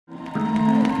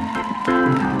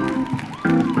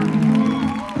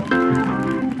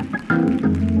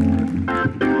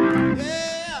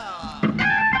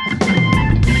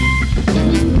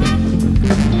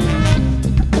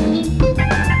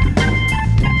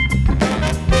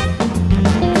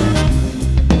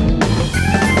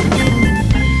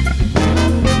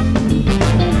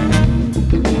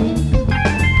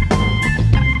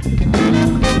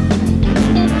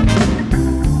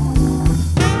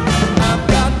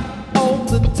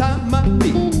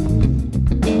feet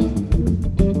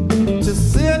to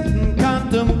sit and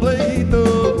contemplate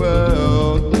the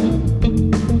world.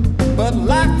 But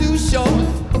life too short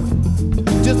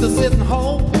just to sit and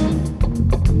hope.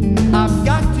 I've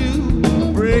got to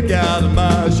break out of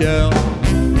my shell.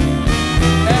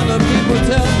 And the people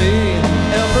tell me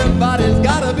everybody's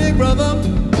got a big brother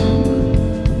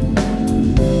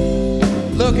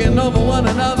looking over one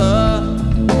another.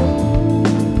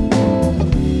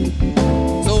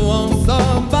 So won't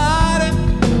somebody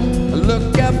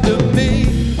look after me?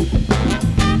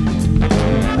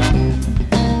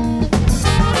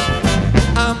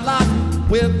 I'm lost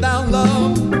without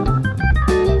love,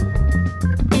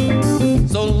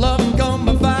 so love come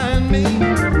and find me.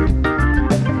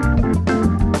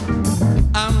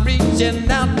 I'm reaching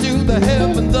out to the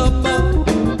heavens above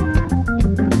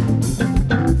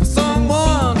for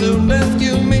someone to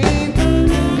rescue me.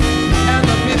 And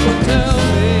the people tell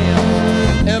me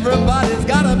everybody's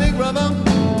got a big brother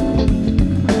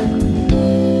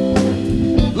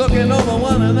looking over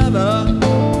one another.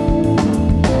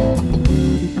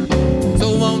 So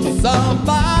won't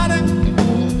somebody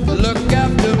look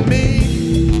after me?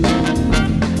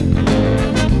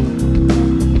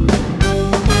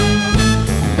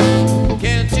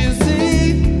 Can't you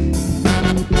see?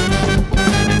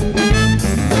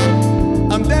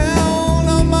 I'm down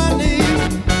on my knees.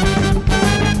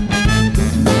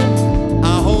 I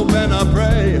hope and I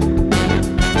pray.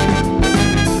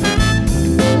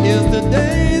 Is the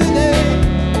day,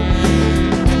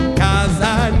 'cause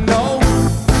I know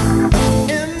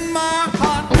in my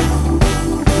heart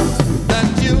that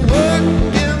you work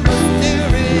in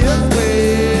mysterious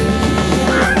ways.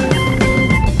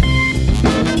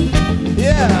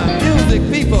 Yeah, music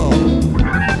people,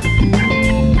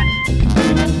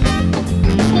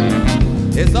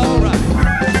 it's all right.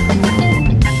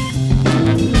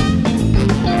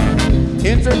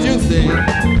 Introducing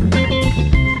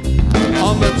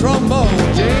on the trombone,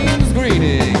 James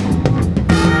Greening.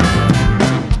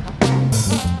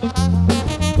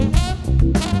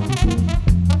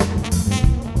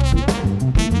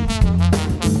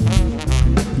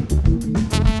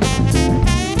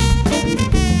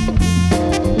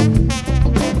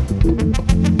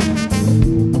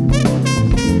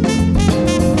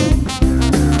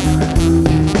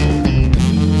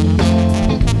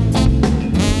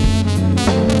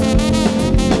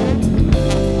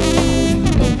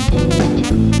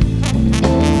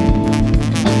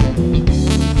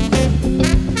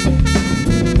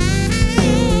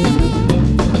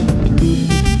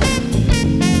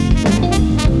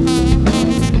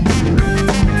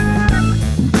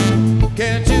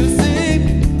 Can't you see?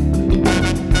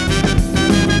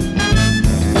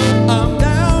 I'm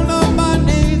down on my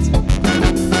knees.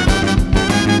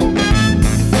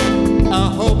 I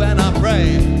hope and I pray.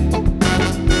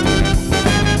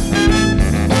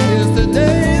 It's the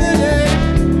day,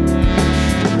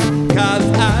 'cause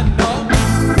I know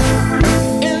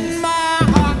in my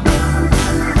heart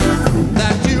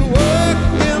that you work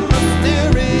in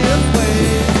mysterious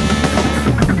ways.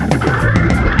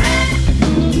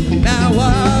 Now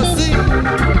I see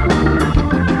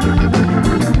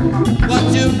what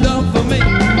you've done for me.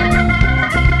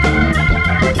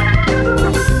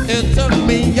 It took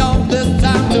me all this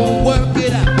time to work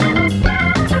it out,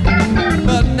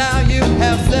 but now you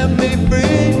have set me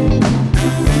free.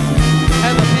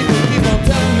 And the people keep on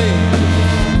telling me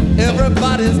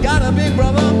everybody's got a big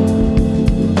brother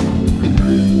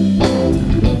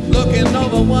looking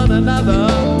over one another.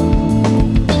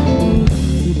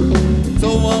 So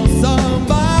won't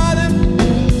somebody,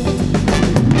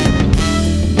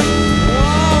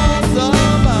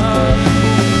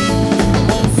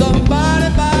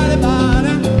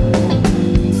 body,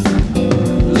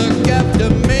 look after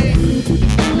me,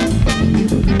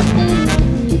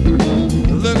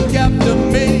 look after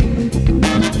me,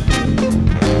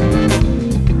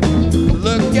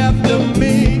 look after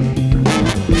me.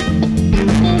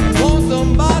 Won't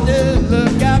somebody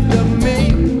look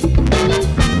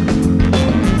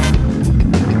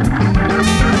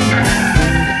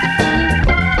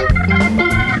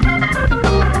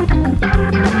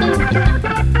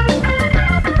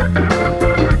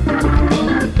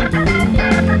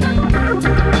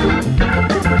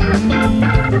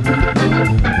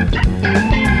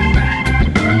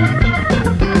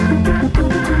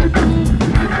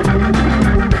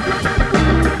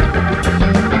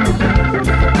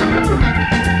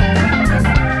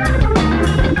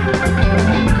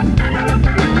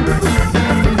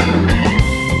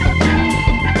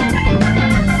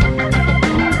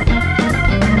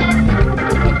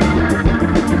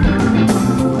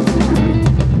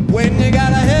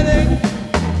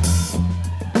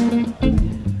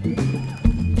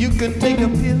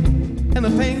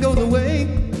and the pain goes away.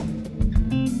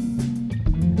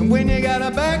 And when you got a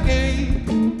backache,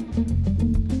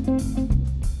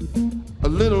 a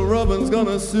little rubbing's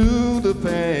gonna soothe the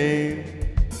pain.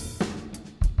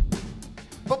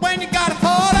 But when you got a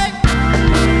heartache,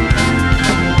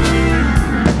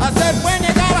 I said when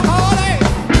you got a heartache,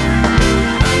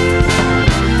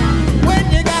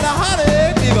 when you got a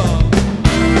heartache, people,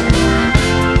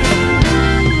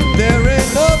 there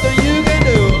ain't nothing you can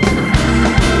do.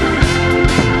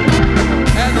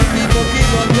 And the people keep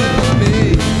on telling me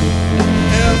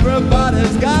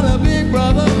everybody's got a big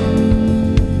brother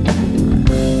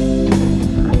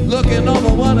looking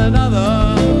over one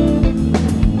another.